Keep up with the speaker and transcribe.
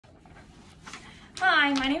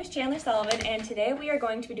Hi, my name is Chandler Sullivan, and today we are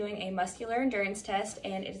going to be doing a muscular endurance test,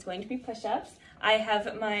 and it is going to be push-ups. I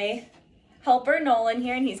have my helper, Nolan,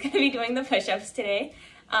 here, and he's going to be doing the push-ups today.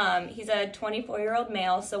 He's a 24-year-old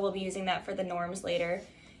male, so we'll be using that for the norms later.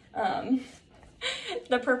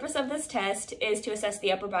 The purpose of this test is to assess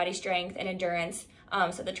the upper body strength and endurance,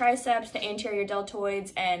 so the triceps, the anterior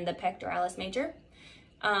deltoids, and the pectoralis major.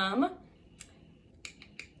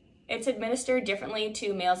 It's administered differently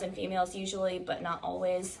to males and females usually, but not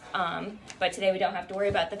always. But today we don't have to worry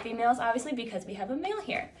about the females, obviously, because we have a male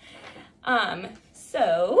here. All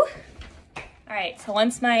right, so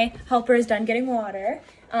once my helper is done getting water,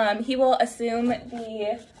 he will assume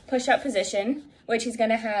the push-up position, which he's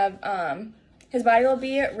gonna have, his body will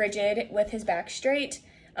be rigid with his back straight.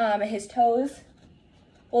 His toes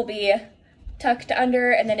will be tucked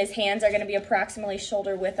under, and then his hands are gonna be approximately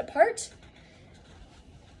shoulder width apart.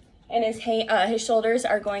 And his shoulders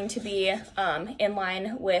are going to be in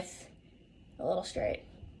line with, a little straight.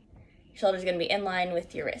 Shoulders are going to be in line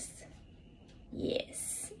with your wrists.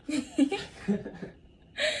 Yes.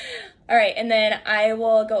 All right, and then I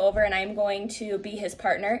will go over and I'm going to be his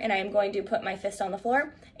partner, and I'm going to put my fist on the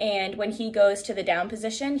floor. And when he goes to the down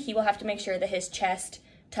position, he will have to make sure that his chest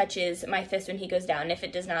touches my fist when he goes down. If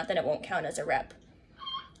it does not, then it won't count as a rep.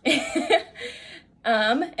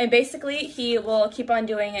 And basically he will keep on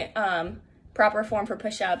doing proper form for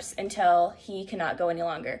push-ups until he cannot go any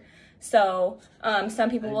longer. So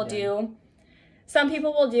some people will do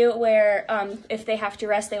where if they have to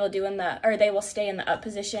rest, they will stay in the up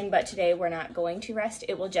position, but today we're not going to rest.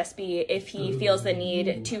 It will just be if he feels the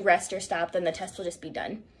need to rest or stop, then the test will just be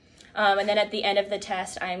done. And then at the end of the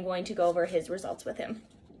test, I'm going to go over his results with him.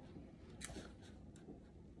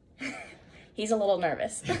 He's a little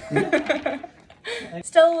nervous.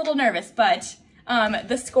 Still a little nervous, but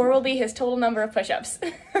the score will be his total number of push-ups.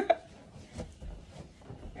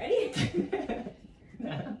 Ready?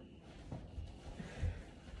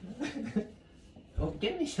 Oh,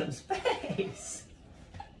 give me some space.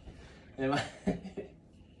 Am I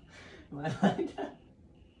lined up?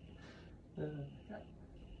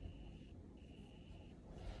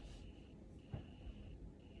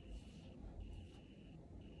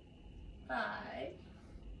 5,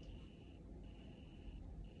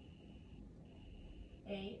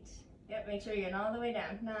 8, yep, make sure you're getting all the way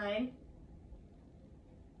down. 9,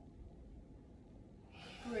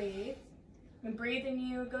 breathe. And breathe and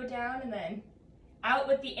you go down, and then out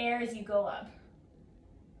with the air as you go up.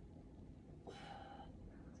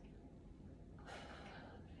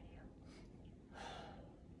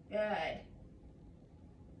 Good.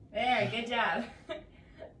 There, good job.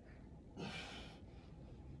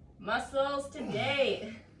 Muscles to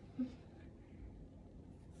date.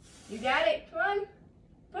 You got it, come on.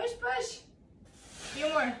 Push, push. A few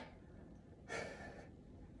more.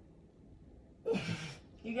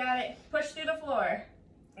 You got it. Push through the floor.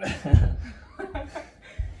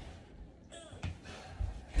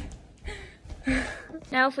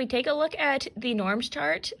 Now, if we take a look at the norms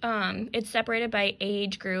chart, it's separated by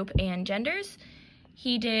age group and genders.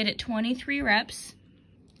 He did 23 reps,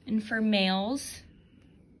 and for males,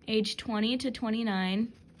 age 20 to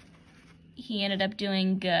 29, he ended up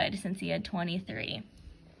doing good since he had 23.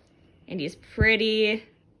 And he's pretty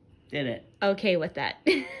Did it. okay with that.